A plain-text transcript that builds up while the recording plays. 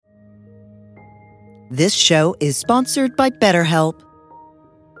This show is sponsored by BetterHelp.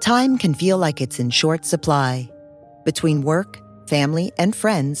 Time can feel like it's in short supply. Between work, family, and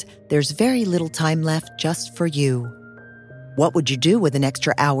friends, there's very little time left just for you. What would you do with an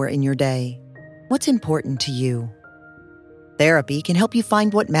extra hour in your day? What's important to you? Therapy can help you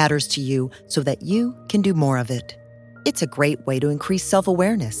find what matters to you so that you can do more of it. It's a great way to increase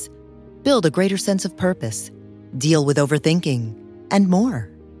self-awareness, build a greater sense of purpose, deal with overthinking, and more.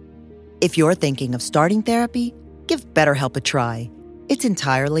 If you're thinking of starting therapy, give BetterHelp a try. It's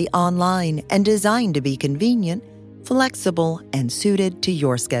entirely online and designed to be convenient, flexible, and suited to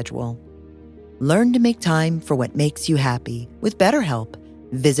your schedule. Learn to make time for what makes you happy with BetterHelp.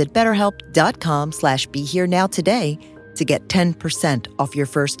 Visit BetterHelp.com/BeHereNow today to get 10% off your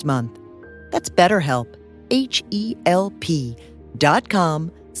first month. That's BetterHelp,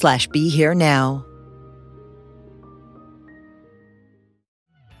 HELP.com/BeHereNow.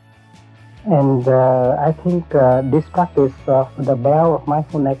 And I think this practice of the bell of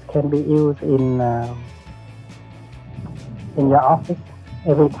mindfulness can be used in your office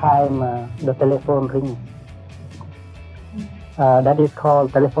every time the telephone rings. That is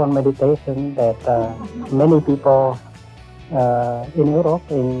called telephone meditation that many people in Europe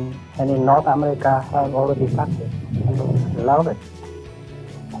and in North America have already practiced and love it.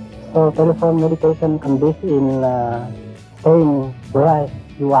 So telephone meditation consists in staying where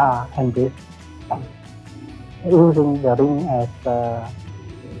you are and breathe, using the ring as a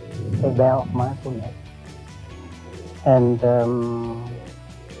bell of mindfulness, and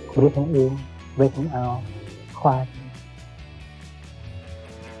breathing in, breathing out quietly.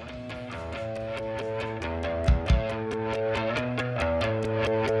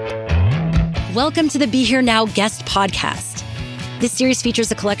 Welcome to the Be Here Now guest podcast. This series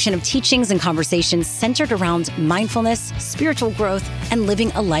features a collection of teachings and conversations centered around mindfulness, spiritual growth, and living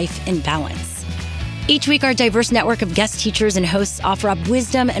a life in balance. Each week, our diverse network of guest teachers and hosts offer up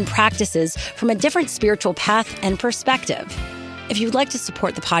wisdom and practices from a different spiritual path and perspective. If you'd like to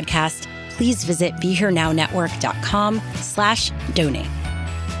support the podcast, please visit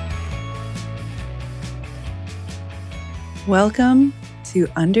BeHereNowNetwork.com/donate. Welcome to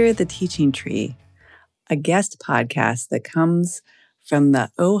Under the Teaching Tree, a guest podcast that comes from the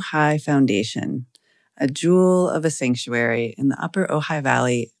Ojai Foundation, a jewel of a sanctuary in the upper Ojai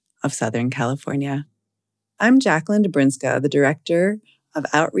Valley of Southern California. I'm Jacqueline Dobrinska, the Director of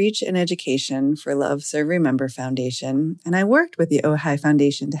Outreach and Education for Love, Serve, Remember Foundation, and I worked with the Ojai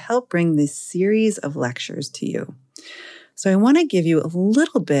Foundation to help bring this series of lectures to you. So I want to give you a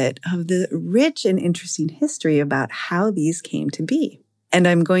little bit of the rich and interesting history about how these came to be. And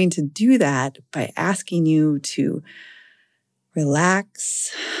I'm going to do that by asking you to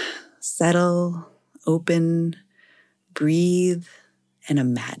relax, settle, open, breathe, and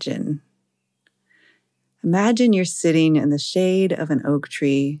imagine. Imagine you're sitting in the shade of an oak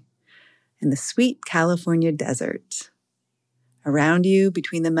tree in the sweet California desert. Around you,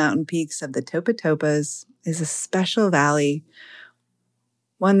 between the mountain peaks of the Topatopas, is a special valley,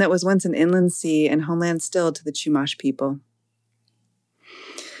 one that was once an inland sea and homeland still to the Chumash people.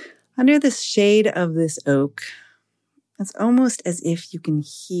 Under the shade of this oak, it's almost as if you can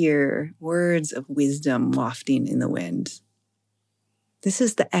hear words of wisdom wafting in the wind. This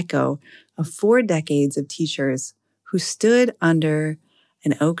is the echo of 4 decades of teachers who stood under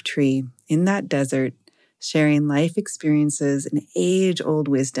an oak tree in that desert, sharing life experiences and age-old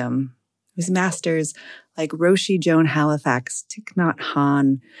wisdom. It was masters like Roshi Joan Halifax, Thich Nhat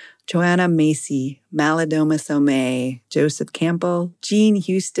Hanh, Joanna Macy, Malidoma Somé, Joseph Campbell, Jean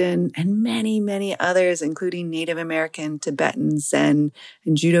Houston, and many, many others, including Native American, Tibetan, Zen,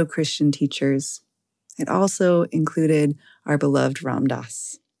 and Judo-Christian teachers. It also included our beloved Ram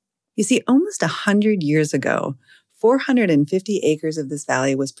Dass. You see, almost 100 years ago, 450 acres of this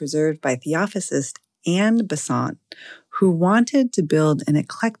valley was preserved by Theophysicist Anne Besant, who wanted to build an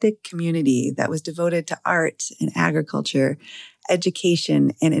eclectic community that was devoted to art and agriculture,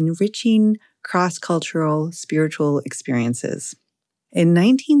 education, and enriching cross-cultural spiritual experiences. In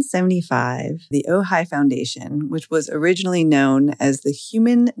 1975, the Ojai Foundation, which was originally known as the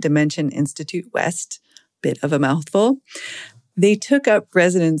Human Dimension Institute West, bit of a mouthful, they took up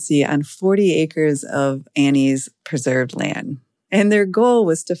residency on 40 acres of Annie's preserved land. And their goal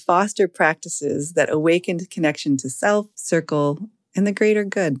was to foster practices that awakened connection to self, circle, and the greater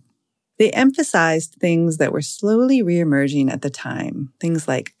good. They emphasized things that were slowly reemerging at the time, things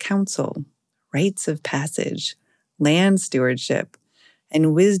like counsel, rites of passage, land stewardship,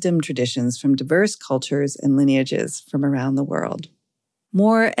 and wisdom traditions from diverse cultures and lineages from around the world.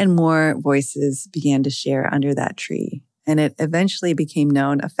 More and more voices began to share under that tree, and it eventually became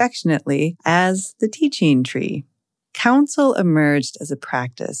known affectionately as the teaching tree. Counsel emerged as a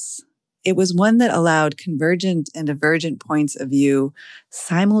practice. It was one that allowed convergent and divergent points of view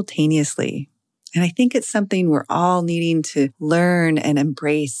simultaneously. And I think it's something we're all needing to learn and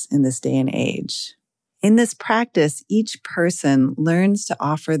embrace in this day and age. In this practice, each person learns to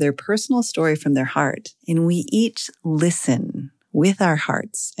offer their personal story from their heart, and we each listen with our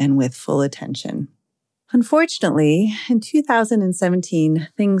hearts and with full attention. Unfortunately, in 2017,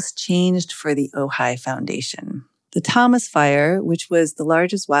 things changed for the Ojai Foundation. The Thomas Fire, which was the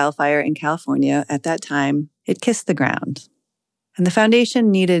largest wildfire in California at that time, it kissed the ground. And the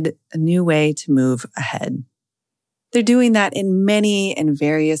foundation needed a new way to move ahead. They're doing that in many and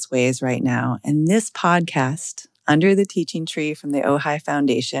various ways right now. And this podcast, Under the Teaching Tree from the Ojai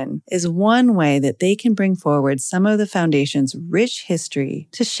Foundation, is one way that they can bring forward some of the foundation's rich history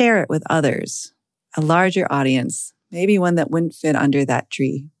to share it with others, a larger audience, maybe one that wouldn't fit under that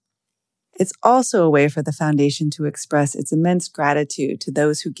tree. It's also a way for the foundation to express its immense gratitude to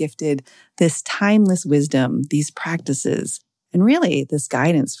those who gifted this timeless wisdom, these practices, and really this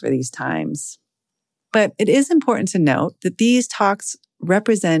guidance for these times. But it is important to note that these talks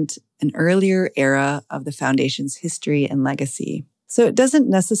represent an earlier era of the foundation's history and legacy. So it doesn't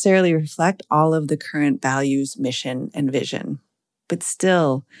necessarily reflect all of the current values, mission, and vision. But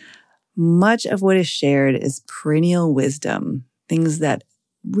still, much of what is shared is perennial wisdom, things that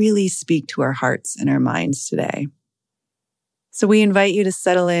really speak to our hearts and our minds today. So we invite you to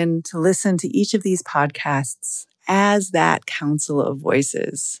settle in, to listen to each of these podcasts as that council of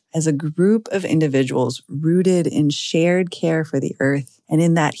voices, as a group of individuals rooted in shared care for the earth and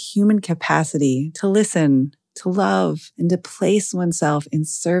in that human capacity to listen, to love, and to place oneself in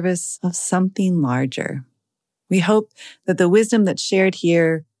service of something larger. We hope that the wisdom that's shared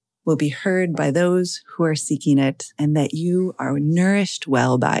here will be heard by those who are seeking it and that you are nourished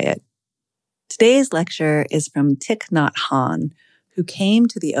well by it. Today's lecture is from Thich Nhat Hanh, who came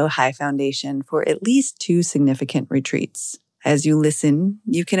to the Ojai Foundation for at least 2 significant retreats. As you listen,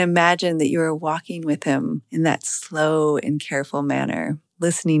 you can imagine that you are walking with him in that slow and careful manner,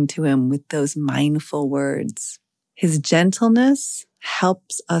 listening to him with those mindful words. His gentleness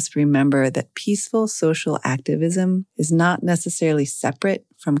helps us remember that peaceful social activism is not necessarily separate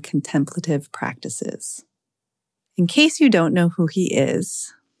from contemplative practices. In case you don't know who he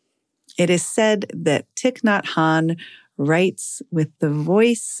is, it is said that Thich Nhat Hanh writes with the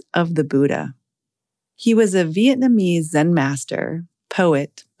voice of the Buddha. He was a Vietnamese Zen master,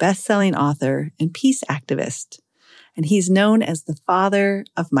 poet, best-selling author, and peace activist, and he's known as the father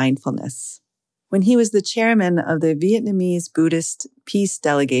of mindfulness. When he was the chairman of the Vietnamese Buddhist peace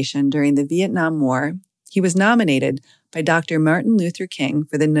delegation during the Vietnam War, he was nominated by Dr. Martin Luther King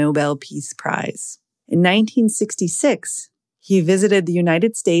for the Nobel Peace Prize. In 1966, he visited the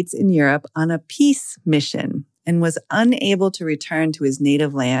United States and Europe on a peace mission and was unable to return to his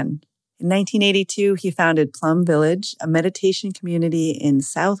native land. In 1982, he founded Plum Village, a meditation community in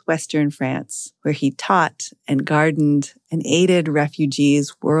southwestern France, where he taught and gardened and aided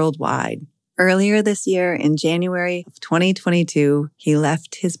refugees worldwide. Earlier this year, in January of 2022, he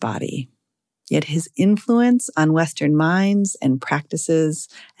left his body. Yet his influence on Western minds and practices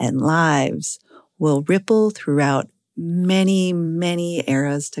and lives will ripple throughout many, many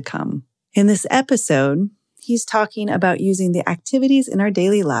eras to come. In this episode, he's talking about using the activities in our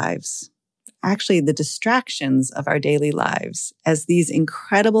daily lives, actually the distractions of our daily lives, as these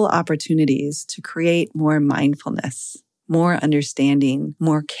incredible opportunities to create more mindfulness, more understanding,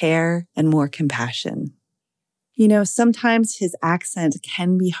 more care, and more compassion. You know, sometimes his accent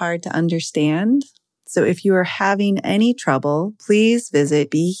can be hard to understand. So if you are having any trouble, please visit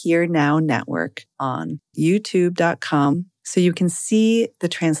Be Here Now Network on youtube.com so you can see the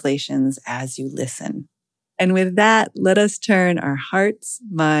translations as you listen. And with that, let us turn our hearts,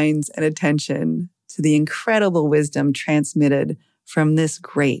 minds, and attention to the incredible wisdom transmitted from this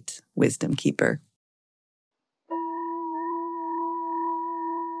great wisdom keeper.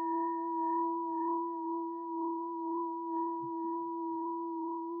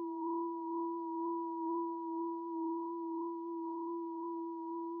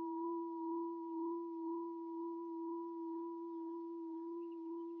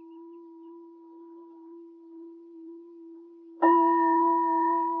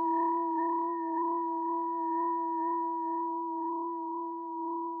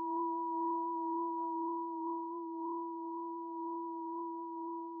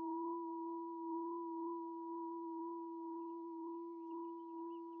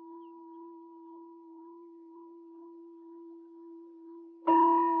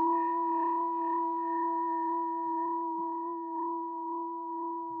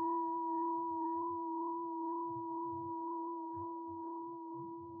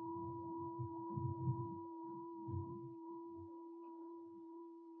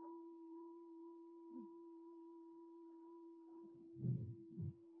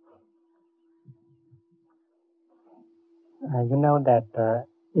 You know that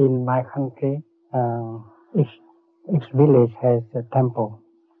in my country, each village has a temple.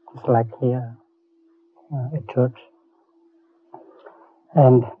 It's like here, a church.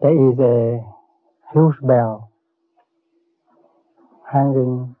 And there is a huge bell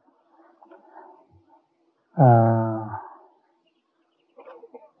hanging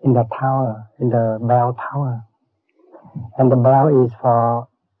in the tower, in the bell tower. And the bell is for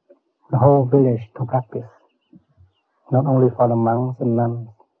the whole village to practice, not only for the monks and nuns.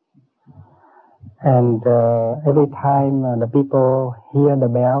 And every time the people hear the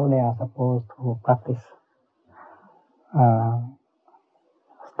bell, they are supposed to practice.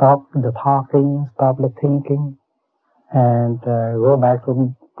 Stop the talking, stop the thinking, and go back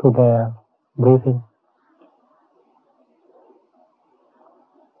to the breathing.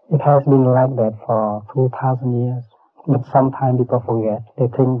 It has been like that for 2,000 years. But sometimes people forget. They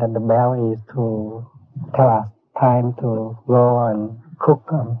think that the bell is to tell us time to go and cook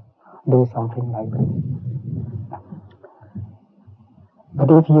and do something like that. But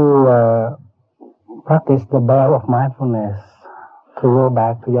if you practice the bell of mindfulness to go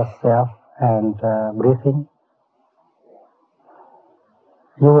back to yourself and breathing,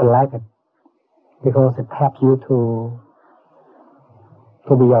 you will like it because it helps you to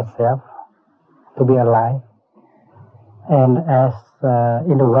be yourself, to be alive. And as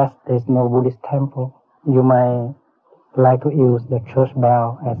in the West there is no Buddhist temple, you might like to use the church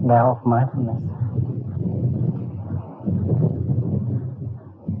bell as bell of mindfulness.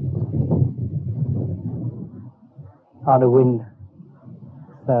 Or the wind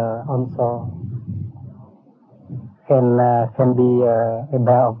also can be a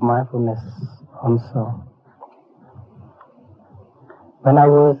bell of mindfulness also. When I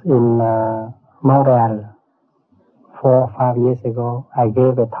was in Montreal 4 or 5 years ago, I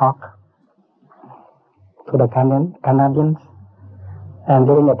gave a talk to the Canadians, and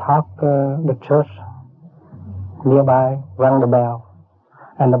during the talk, the church nearby rang the bell,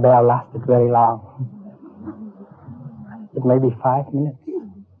 and the bell lasted very long. It may be 5 minutes,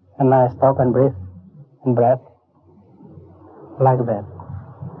 and I stop and breathe like that.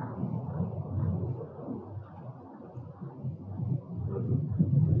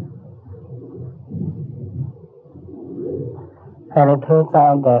 And it turns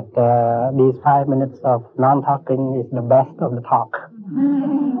out that these 5 minutes of non-talking is the best of the talk.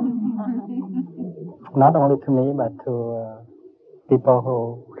 Not only to me, but to people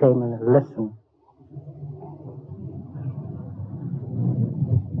who came and listened.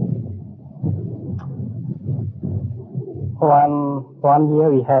 One year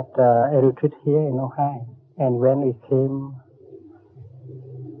we had a retreat here in Ohio, and when we came,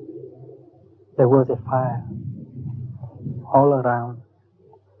 there was a fire all around,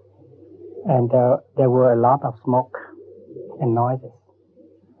 and there were a lot of smoke and noises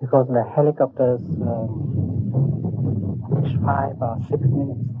because the helicopters each 5 or 6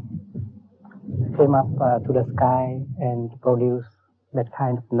 minutes came up to the sky and produced that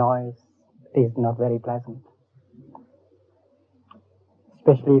kind of noise. It is not very pleasant,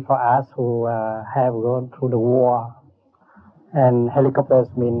 especially for us who have gone through the war, and helicopters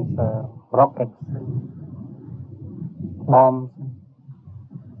means rockets, bombs,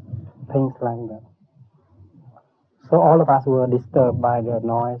 things like that. So all of us were disturbed by the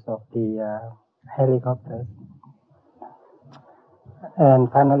noise of the helicopters. And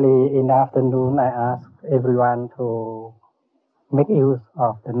finally, in the afternoon, I asked everyone to make use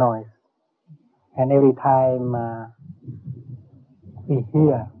of the noise. And every time we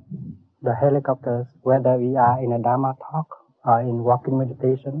hear the helicopters, whether we are in a Dharma talk or in walking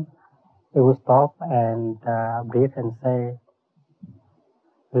meditation, we will stop and breathe and say,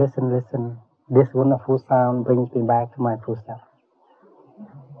 listen, listen, this wonderful sound brings me back to my true self.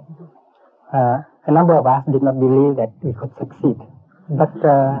 A number of us did not believe that we could succeed. But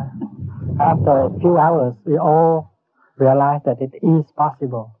after a few hours, we all realized that it is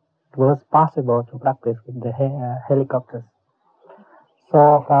possible. It was possible to practice with the helicopters.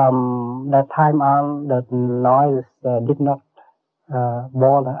 So from that time on, the noise did not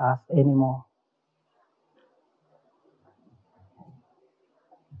bother us anymore.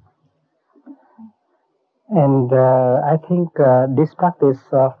 And I think this practice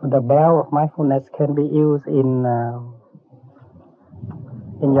of the bell of mindfulness can be used in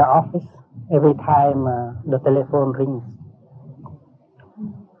your office every time the telephone rings.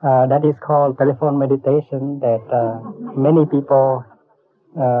 That is called telephone meditation that many people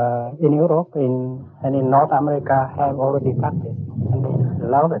in Europe and in North America have already practiced, and they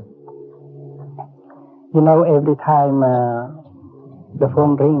love it. You know, every time the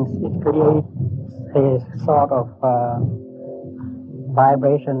phone rings, it creates a sort of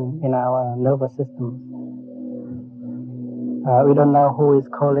vibration in our nervous system. We don't know who is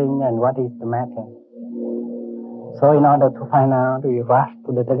calling and what is the matter. So in order to find out, we rush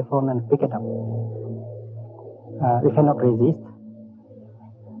to the telephone and pick it up. We cannot resist.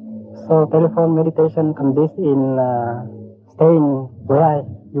 So telephone meditation consists in staying where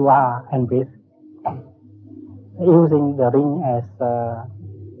you are and breathe, using the ring as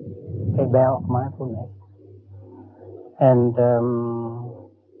a bell of mindfulness, and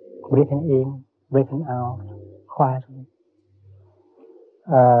breathing in, breathing out quietly.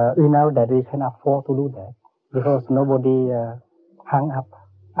 We know that we can afford to do that because nobody hung up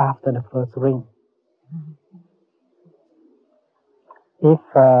after the first ring. If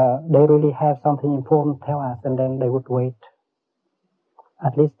they really have something important to tell us, and then they would wait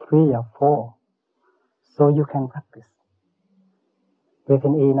at least 3 or 4, so you can practice.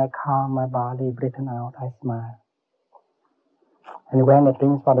 Breathing in, I calm my body. Breathing out, I smile. And when it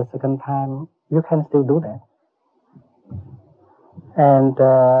rings for the second time, you can still do that. And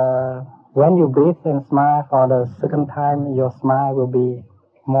when you breathe and smile for the second time, your smile will be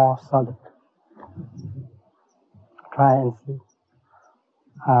more solid. Try and see.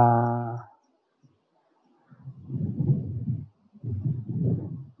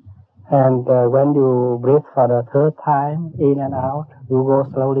 And when you breathe for the third time, in and out, you go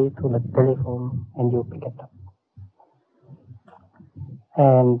slowly to the telephone and you pick it up.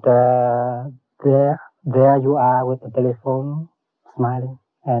 And there you are with the telephone, smiling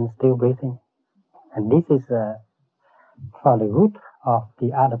and still breathing. And this is for the good of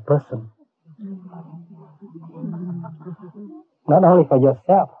the other person. Not only for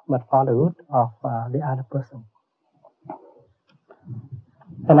yourself, but for the good of the other person.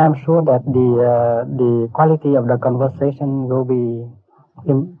 And I'm sure that the quality of the conversation will be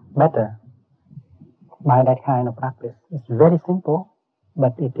better by that kind of practice. It's very simple,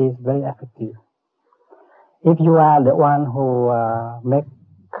 but it is very effective. If you are the one who makes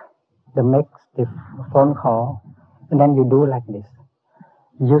the phone call, and then you do like this.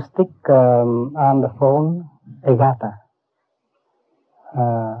 You stick on the phone Egata.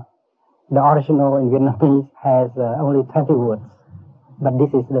 The original in Vietnamese has only 20 words, but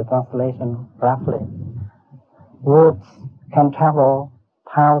this is the translation roughly. Words can travel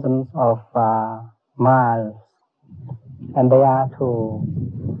thousands of miles, and they are to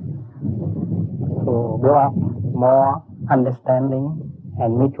build up more understanding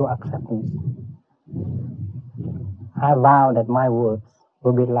and mutual acceptance. I vow that my words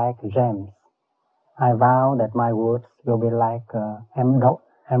will be like gems. I vow that my words will be like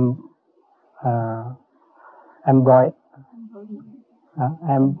embroideries.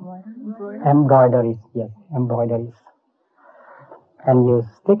 Yes, embroideries. And you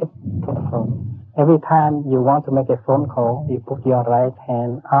stick it to the phone. Every time you want to make a phone call, you put your right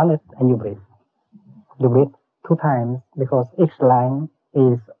hand on it and you breathe. You breathe 2 times because each line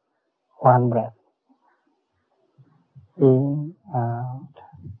is 1 breath. In, out,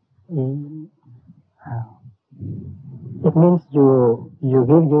 in, out. It means you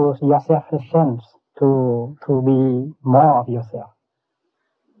give yourself a chance to be more of yourself.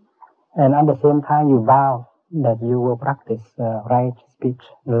 And at the same time, you vow that you will practice right speech,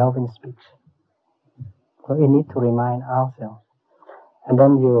 loving speech. So we need to remind ourselves. And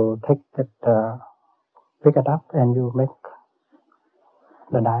then you take that, pick it up and you make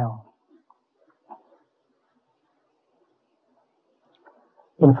the dial.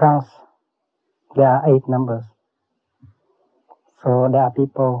 In France, there are 8 numbers. So there are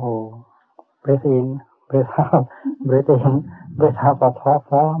people who breathe in, breathe out, breathe in, breathe out for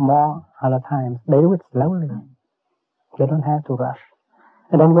 4 more other times. They do it slowly. They don't have to rush.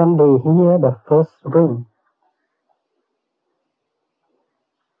 And then when they hear the first ring,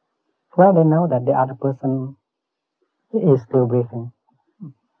 well, they know that the other person is still breathing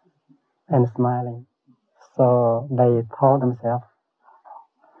and smiling. So they told themselves,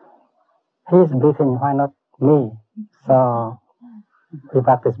 he is breathing, why not me? So we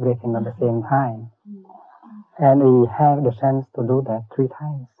practice breathing at the same time. And we have the chance to do that 3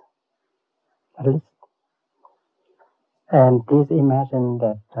 times, at least. And please imagine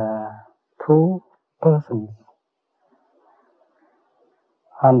that 2 persons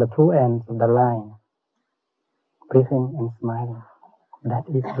on the 2 ends of the line, breathing and smiling. That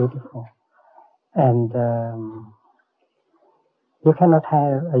is beautiful. And you cannot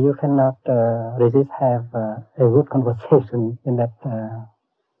resist have a good conversation in that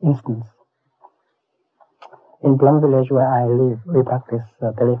instance. In Plum Village where I live, we practice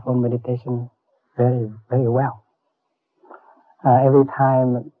telephone meditation very, very well. Every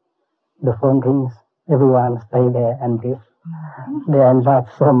time the phone rings, everyone stay there and breathe. They enjoy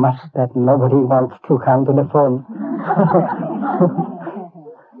so much that nobody wants to come to the phone.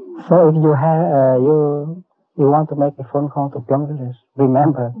 So if you have you want to make a phone call to Plum Village,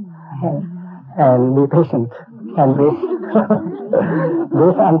 remember and be patient and wait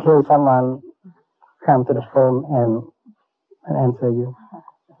wait until someone comes to the phone and answer you.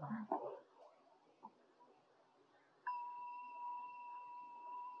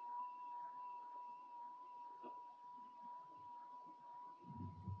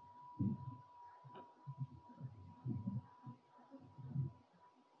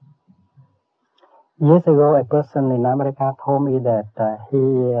 Years ago, a person in America told me that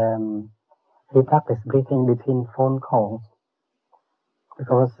he practiced breathing between phone calls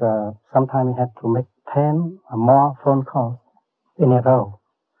because sometimes he had to make 10 or more phone calls in a row.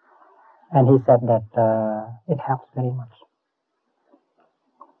 And he said that it helps very much.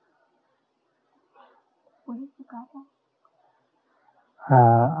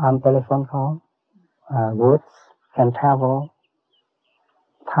 On telephone call, words can travel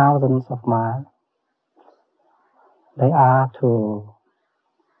thousands of miles. They are to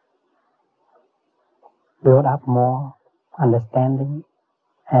build up more understanding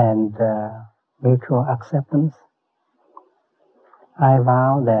and mutual acceptance. I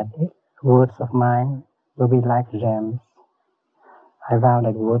vow that words of mine will be like gems. I vow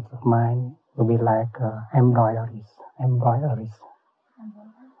that words of mine will be like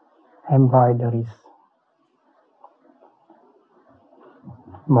embroideries.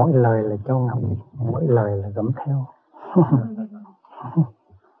 Mỗi lời là châu ngọc, mỗi lời là gấm theo.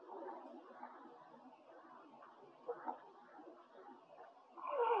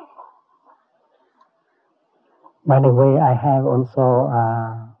 By the way, I have also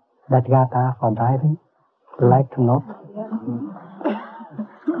that gatha for driving. Would like to know?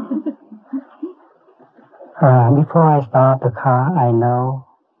 Before I start the car, I know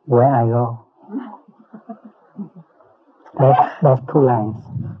where I go. That's 2 lines.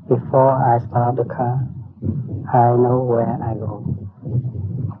 Before I start the car, I know where I go.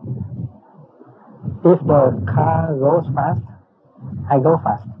 If the car goes fast, I go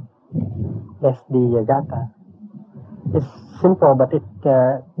fast. That's the gatha. It's simple, but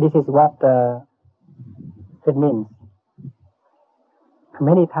this is what it means.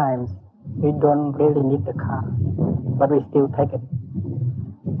 Many times we don't really need the car, but we still take it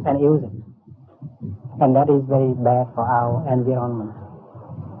and use it. And that is very bad for our environment.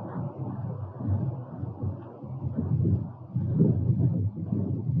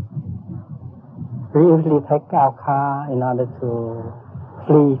 We usually take our car in order to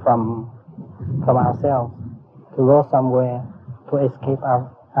flee from ourselves, to go somewhere, to escape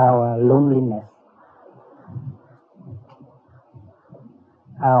our loneliness,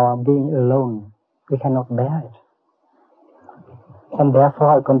 our being alone. We cannot bear it. And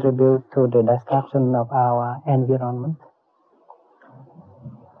therefore it contributes to the destruction of our environment.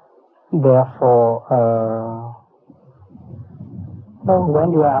 Therefore,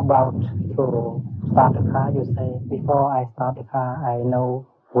 when you are about to start the car, you say, before I start the car, I know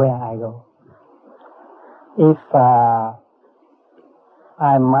where I go. If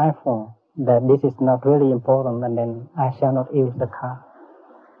I'm mindful that this is not really important, and then I shall not use the car.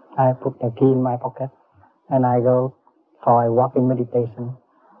 I put the key in my pocket and I go for a walking meditation.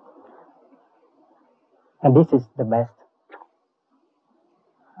 And this is the best.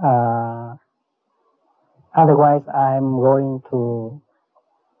 Otherwise, I'm going to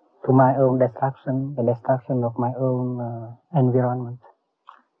my own destruction, the destruction of my own environment.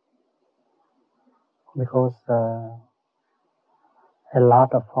 Because a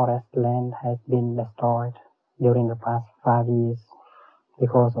lot of forest land has been destroyed during the past 5 years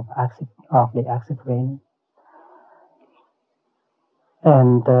because of the acid rain.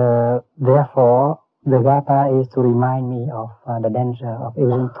 And therefore, the gatha is to remind me of the danger of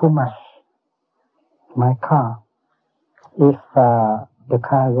using too much my car. If the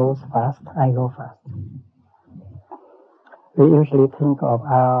car goes fast, I go fast. We usually think of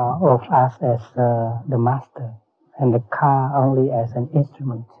us as the master and the car only as an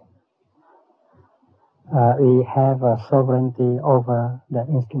instrument. We have a sovereignty over the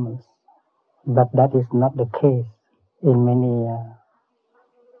instruments, but that is not the case in many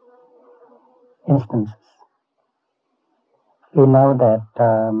instances. We know that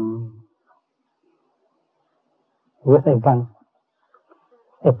with a gun,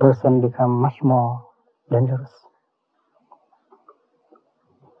 a person becomes much more dangerous.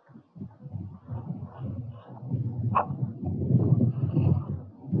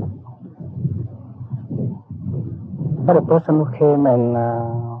 But a person who came and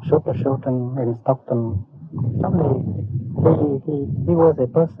shot a shooting in Stockton, somebody He was a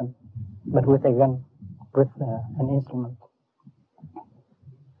person, but with a gun, with an instrument.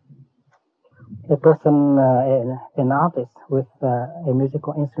 A person, an artist with a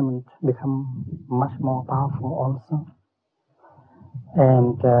musical instrument become much more powerful also.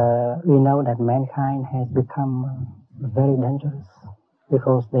 And we know that mankind has become very dangerous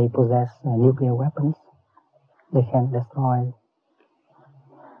because they possess nuclear weapons. They can destroy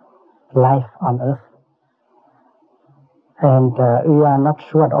life on Earth. And we are not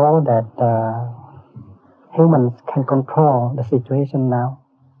sure at all that humans can control the situation now.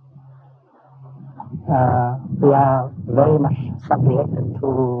 We are very much subjected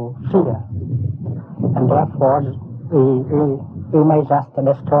to fear, and therefore we may just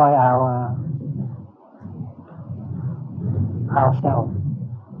destroy ourselves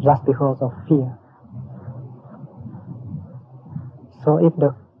just because of fear. So if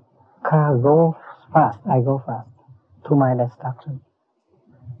the car goes fast, I go fast to my destruction.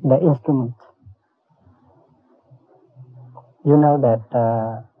 The instrument. You know that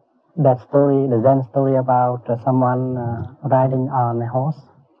that story, the Zen story about someone riding on a horse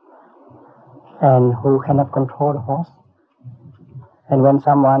and who cannot control the horse. And when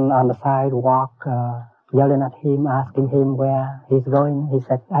someone on the sidewalk yelling at him, asking him where he's going, he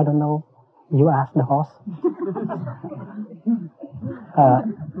said, "I don't know, you ask the horse."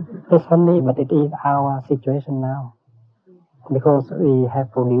 It's funny, but it is our situation now. Because we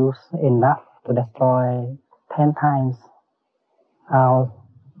have produced enough to destroy 10 times our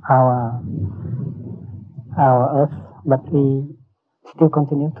Earth, but we still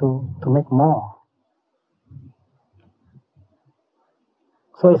continue to make more.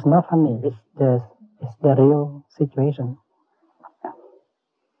 So it's not funny, it's the real situation.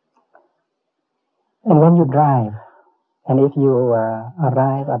 And when you drive, and if you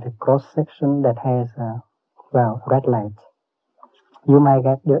arrive at a cross section that has red light, you might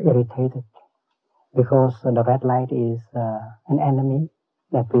get irritated because the red light is an enemy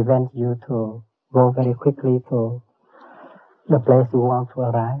that prevents you to go very quickly to the place you want to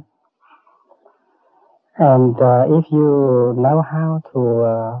arrive. And if you know how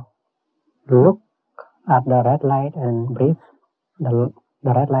to look at the red light and breathe, the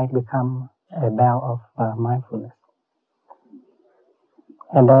red light becomes a bell of mindfulness.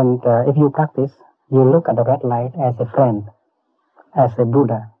 And then if you practice, you look at the red light as a friend, as a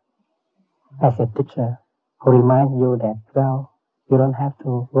Buddha, as a teacher who reminds you that, you don't have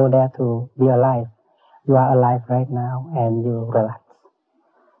to go there to be alive. You are alive right now, and you relax.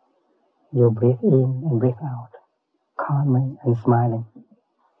 You breathe in and breathe out, calming and smiling.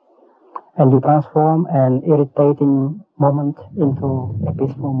 And you transform an irritating moment into a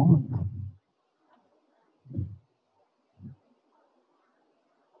peaceful moment.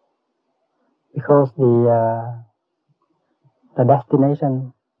 Because the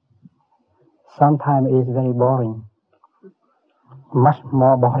destination sometimes is very boring, much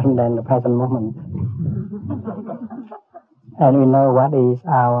more boring than the present moment. And we know what is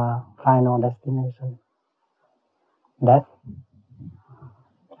our final destination. Death,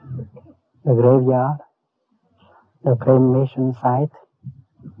 the graveyard, the cremation site.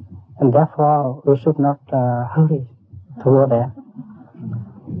 And therefore, we should not hurry to go there.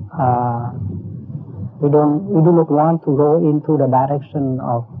 We do not want to go into the direction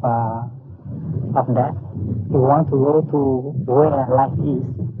of death. We want to go to where life is.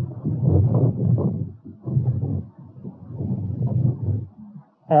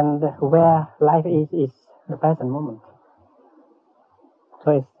 And where life is the present moment.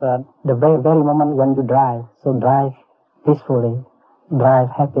 So it's the very, very moment when you drive. So drive peacefully, drive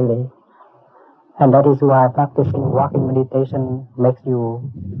happily. And that is why practicing walking meditation makes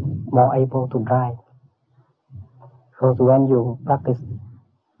you more able to drive. Because when you practice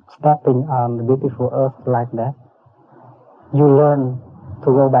stepping on the beautiful earth like that, you learn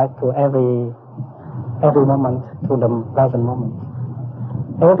to go back to every moment, to the present moment.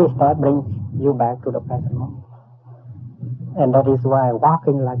 Every step brings you back to the present moment. And that is why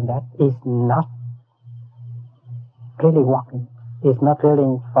walking like that is not really walking. It's not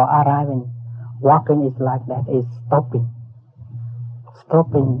really for arriving. Walking is like that, is stopping.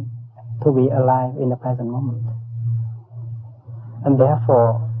 Stopping to be alive in the present moment. And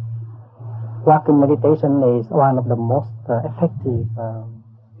therefore, walking meditation is one of the most effective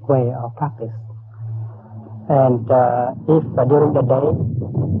way of practice. And if during the day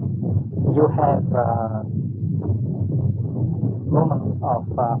you have moments of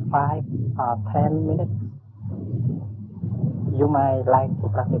 5 or 10 minutes, you might like to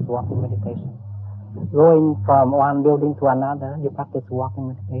practice walking meditation. Going from one building to another, you practice walking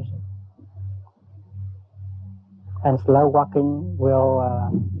meditation. and slow walking will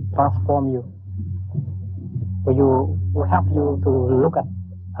transform you. Will help you to look at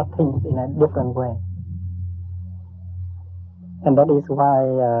things in a different way. And that is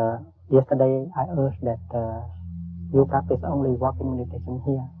why yesterday I urged that you practice only walking meditation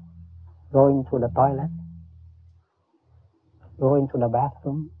here. Going to the toilet, going to the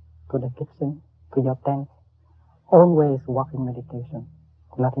bathroom, to the kitchen, to your tent. Always walking meditation,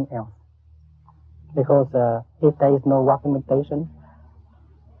 nothing else. Because if there is no walking meditation,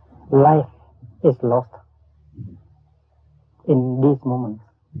 life is lost in these moments.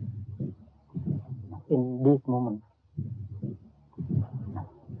 In these moments.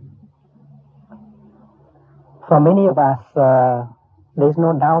 For many of us, there is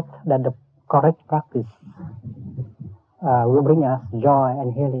no doubt that the correct practice will bring us joy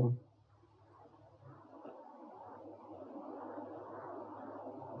and healing.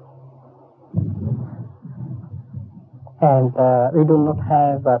 And we do not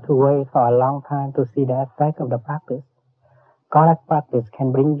have to wait for a long time to see the effect of the practice. Correct practice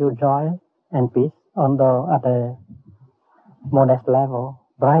can bring you joy and peace, although at a modest level,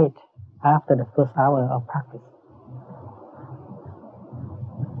 right after the first hour of practice.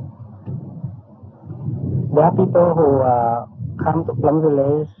 There are people who come to Plum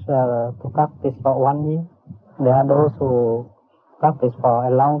Village to practice for 1 year. There are those who practice for a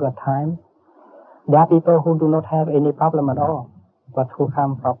longer time. There are people who do not have any problem at all, but who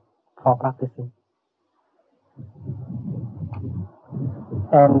come for practicing.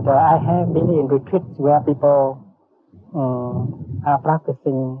 And I have been in retreats where people are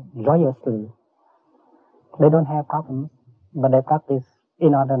practicing joyously. They don't have problems, but they practice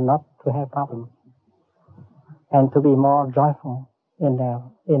in order not to have problems and to be more joyful in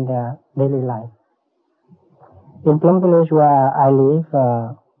their daily life. In Plum Village where I live,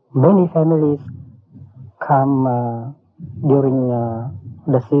 many families come during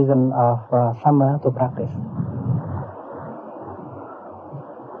the season of summer to practice.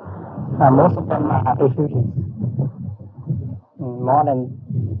 Most of them are refugees. More than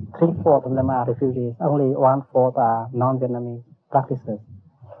 3/4 of them are refugees. Only 1/4 are non-Vietnamese practitioners.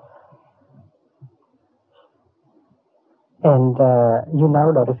 And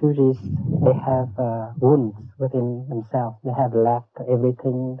the refugees, they have wounds within themselves. They have left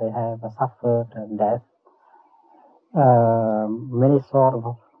everything. They have suffered death. Many sort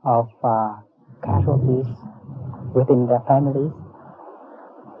of casualties within their families.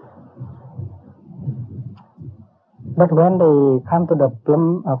 But when they come to the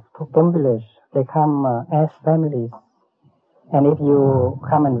Plum Village, they come as families. And if you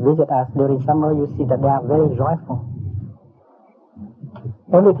come and visit us during summer, you see that they are very joyful.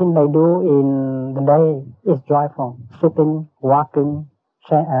 Everything they do in the day is joyful. Sitting, walking,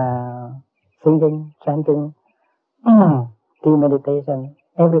 singing, chanting, tea meditation,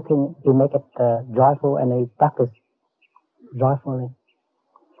 everything we make it joyful and we practice joyfully.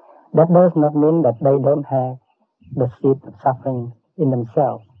 That does not mean that they don't have the seed of suffering in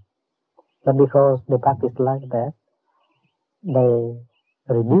themselves. But because they practice like that, they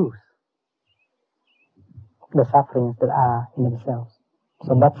reduce the sufferings that are in themselves.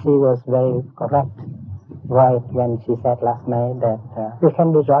 So Betsy was very correct, right, when she said last night that we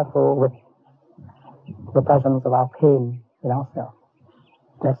can be joyful with the presence of our pain in ourselves.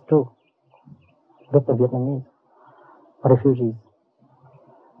 That's true. With the Vietnamese refugees.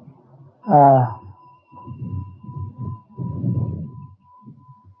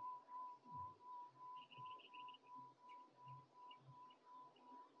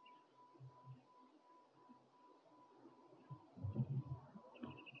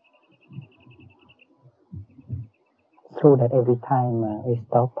 True that every time we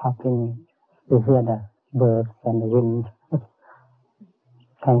stop talking, we hear the birds and the wind.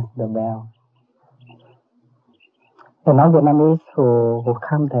 Thanks the bell. The non-Vietnamese who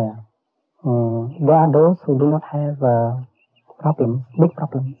come there, there are those who do not have problems, big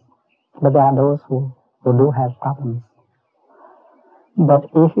problems, but there are those who do have problems. But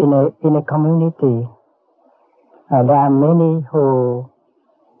if in a community there are many who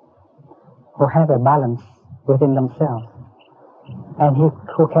have a balance within themselves, and who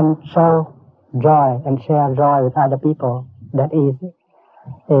can show joy and share joy with other people, that is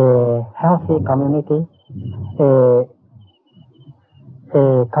a healthy community, a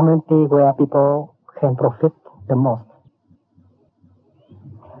community where people can profit the most.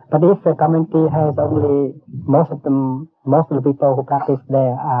 But if a community has only most of the people who practice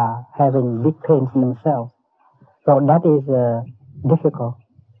there are having big pains in themselves, so that is difficult.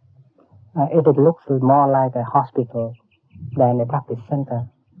 It looks more like a hospital than a practice center.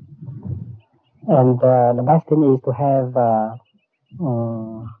 And the best thing is to have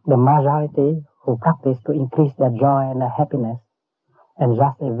the majority who practice to increase their joy and their happiness, and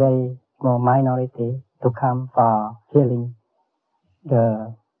just a very small minority to come for healing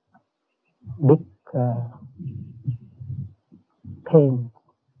the big pain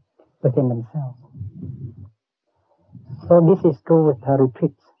within themselves. So this is true with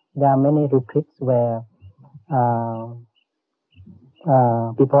retreats. There are many retreats where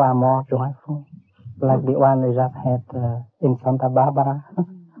people are more joyful, like the one we just had in Santa Barbara.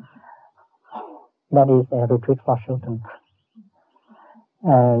 That is a retreat for children.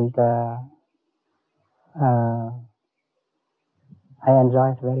 And I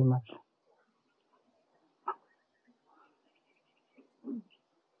enjoy it very much.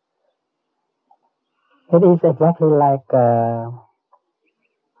 It is exactly like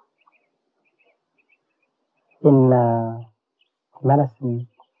in medicine.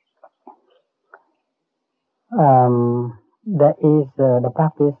 There is the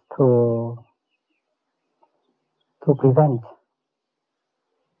practice to prevent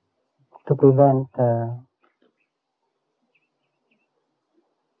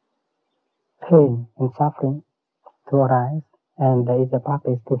pain and suffering to arise, and there is a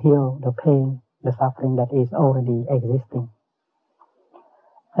practice to heal the pain, the suffering that is already existing.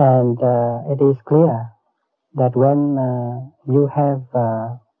 And it is clear that when you have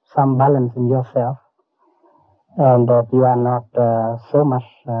some balance in yourself, and that you are not so much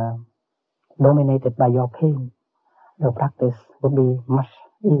dominated by your pain, the practice would be much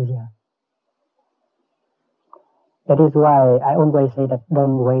easier. That is why I always say that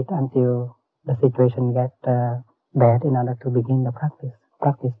don't wait until the situation gets bad in order to begin the practice.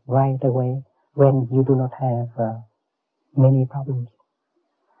 Practice right away when you do not have many problems.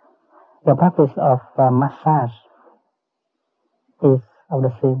 The practice of massage is of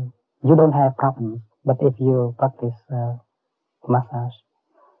the same. You don't have problems, but if you practice massage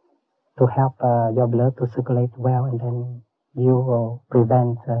to help your blood to circulate well, and then you will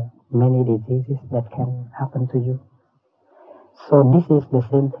prevent many diseases that can happen to you. So this is the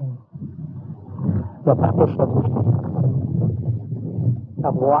same thing. The practice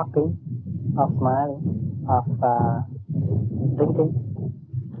of walking, of smiling, of drinking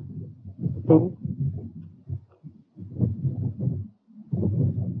tea,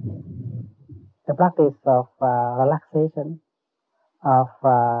 the practice of relaxation, of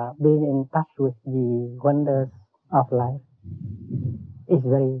being in touch with the wonders of life is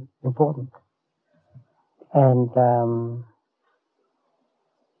very important. And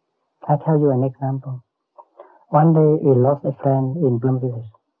I'll tell you an example. One day we lost a friend in Plum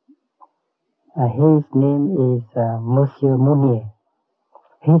Village. His name is Monsieur Mounier.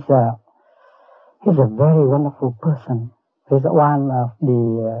 He's a very wonderful person. He's one of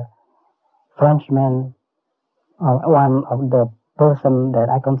the Frenchmen, one of the person that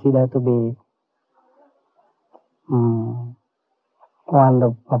I consider to be one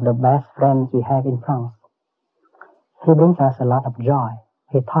of the best friends we have in France. He brings us a lot of joy.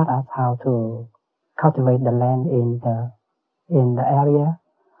 He taught us how to cultivate the land in the area.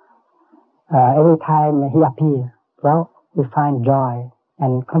 Every time he appears, well, we find joy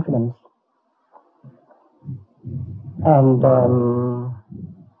and confidence. And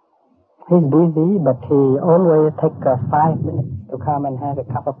he's busy, but he always takes 5 minutes to come and have a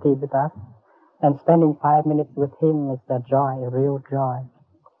cup of tea with us. And spending 5 minutes with him is a joy, a real joy.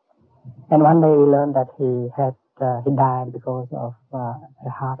 And one day we learned that he died because of a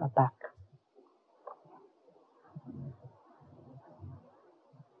heart attack.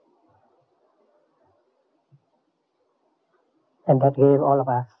 And that gave all of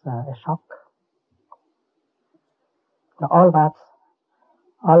us a shock. Now, all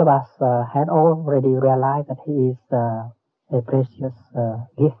of us had already realized that he is a precious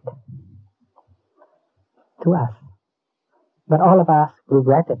gift to us. But all of us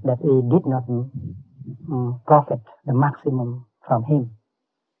regretted that we did not profit the maximum from him.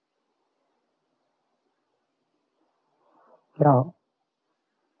 You know,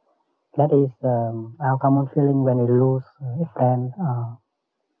 that is our common feeling when we lose a friend,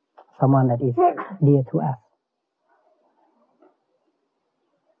 someone that is dear to us.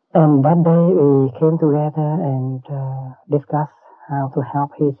 And that day we came together and discussed how to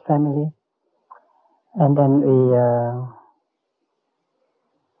help his family. And then we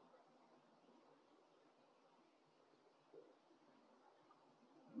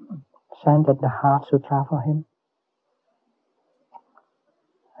chanted the Heart Sutra for him.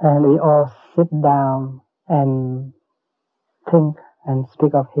 And we all sit down and think and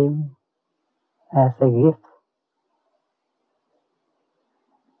speak of him as a gift.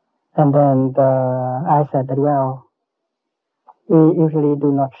 And then I said that, well, we usually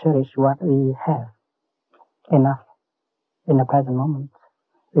do not cherish what we have enough in the present moment.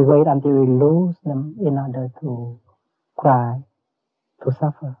 We wait until we lose them in order to cry, to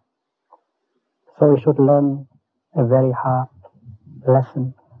suffer. So we should learn a very hard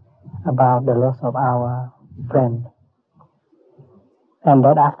lesson about the loss of our friend. And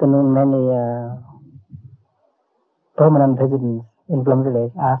that afternoon, many permanent residents in Plum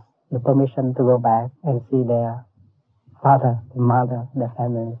Village asked the permission to go back and see their father, their mother, their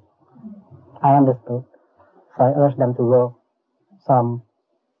family. I understood, so I urged them to go. Some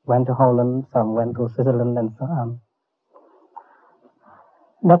went to Holland, some went to Switzerland, and so on.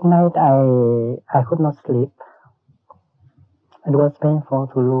 That night, I could not sleep. It was painful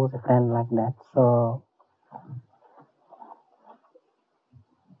to lose a friend like that. So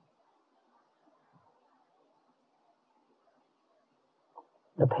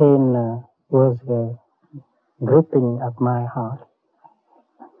the pain was gripping at my heart,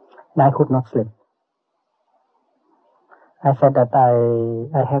 and I could not sleep. I said that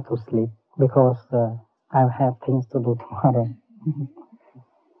I have to sleep because I have things to do tomorrow.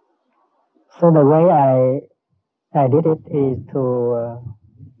 So the way I did it is to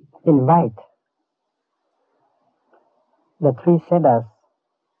invite the three cedars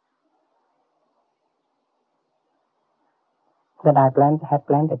that I had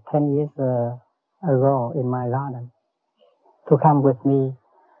planted 10 years ago in my garden to come with me,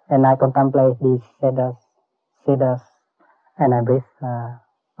 and I contemplate these cedars, and I breathe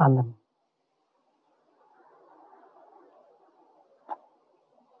on them.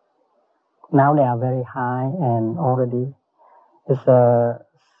 Now they are very high, and already it's a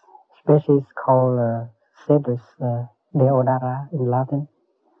species called Cedrus deodara in Latin.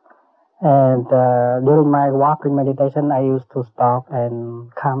 And during my walking meditation, I used to stop and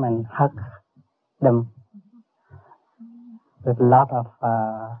come and hug them with a lot of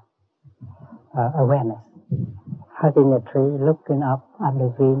awareness. Hugging a tree, looking up at the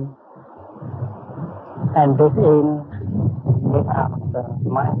green, and breathe in, breathe out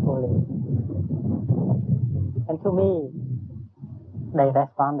mindfully. And to me, they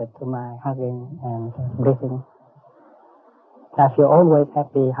responded to my hugging and breathing. I feel always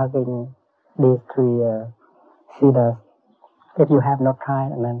happy hugging these three cedars. If you have not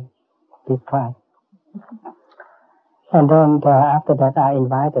tried, then please try. And then after that, I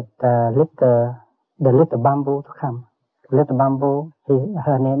invited the little bamboo to come. Little bamboo,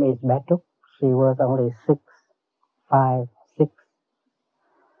 her name is Betuk. She was only 6.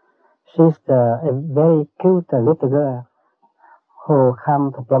 She's a very cute little girl who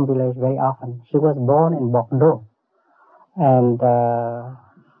comes to Plum Village very often. She was born in Bordeaux, and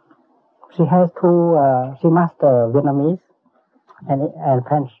she has she masters Vietnamese and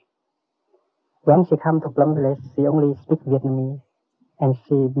French. When she comes to Plum Village, she only speaks Vietnamese, and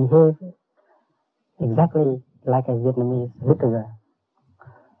she behaves exactly like a Vietnamese little girl.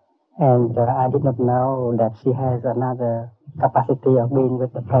 And I did not know that she has another capacity of being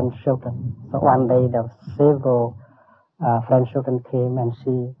with the French children. So one day there were several French children came, and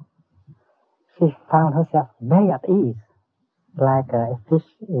she found herself very at ease, like a fish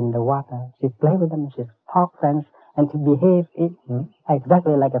in the water. She played with them, she talked French, and she behaved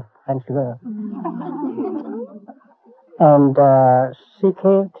exactly like a French girl. And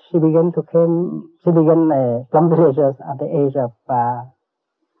she began Plum Villagers at the age of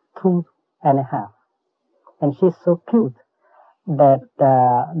 2.5, and she's so cute that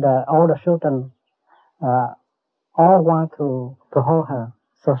all the children all want to hold her.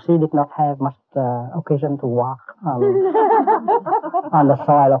 So she did not have much occasion to walk on the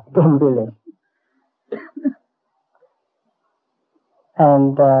soil of Plum Village.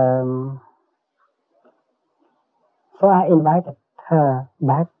 And so I invited her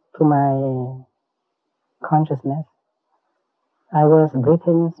back to my consciousness. I was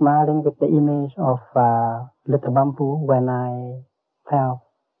breathing, smiling with the image of little bamboo when I felt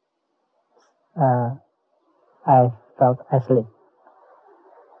asleep.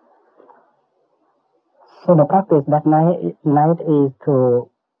 So the practice that night is to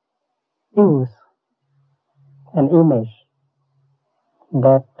use an image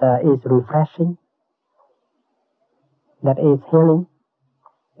that is refreshing, that is healing,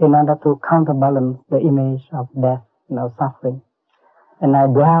 in order to counterbalance the image of death and of suffering. And I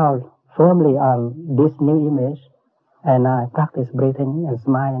dwell firmly on this new image, and I practice breathing and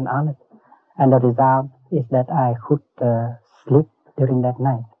smiling on it. And the result is that I could sleep during that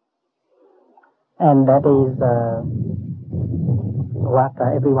night. And that is what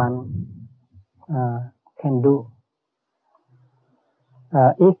everyone can do.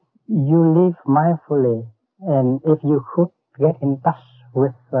 If you live mindfully, and if you could get in touch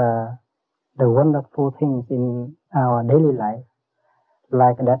with the wonderful things in our daily life,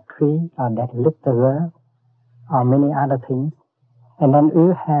 like that tree or that little girl or many other things, and then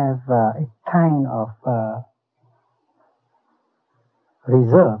you have a kind of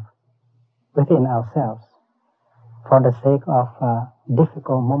reserve within ourselves for the sake of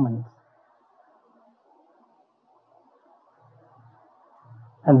difficult moments.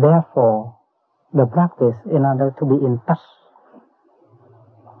 And therefore, the practice in order to be in touch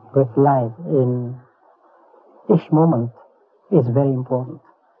with life in each moment is very important.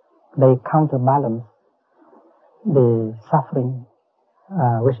 They counterbalance the suffering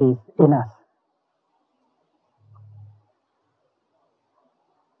which is in us.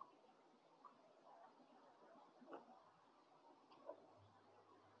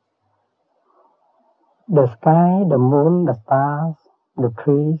 The sky, the moon, the stars, the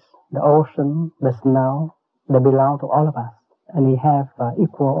trees, the ocean, the snow, they belong to all of us, and we have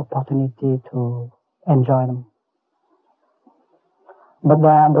equal opportunity to enjoy them. But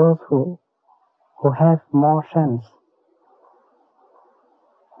there are those who have more chance,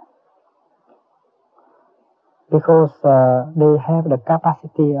 because they have the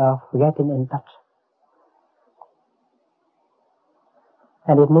capacity of getting in touch.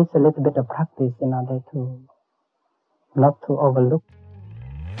 And it needs a little bit of practice in order to not to overlook.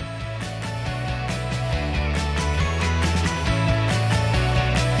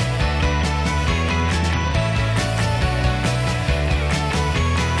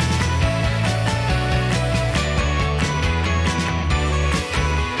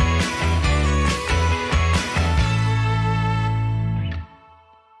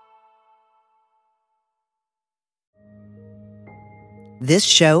 This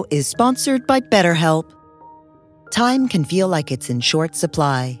show is sponsored by BetterHelp. Time can feel like it's in short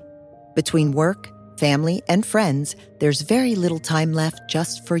supply. Between work, family, and friends, there's very little time left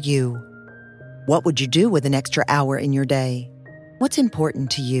just for you. What would you do with an extra hour in your day? What's important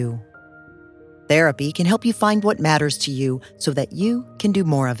to you? Therapy can help you find what matters to you so that you can do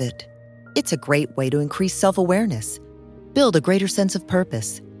more of it. It's a great way to increase self-awareness, build a greater sense of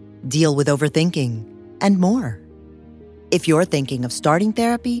purpose, deal with overthinking, and more. If you're thinking of starting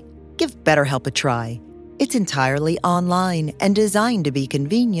therapy, give BetterHelp a try. It's entirely online and designed to be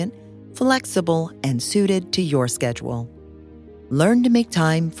convenient, flexible, and suited to your schedule. Learn to make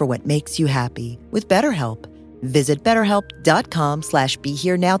time for what makes you happy with BetterHelp. Visit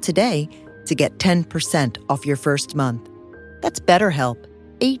BetterHelp.com/BeHereNow today to get 10% off your first month. That's BetterHelp,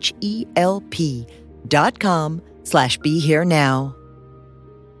 HELP.com/BeHereNow.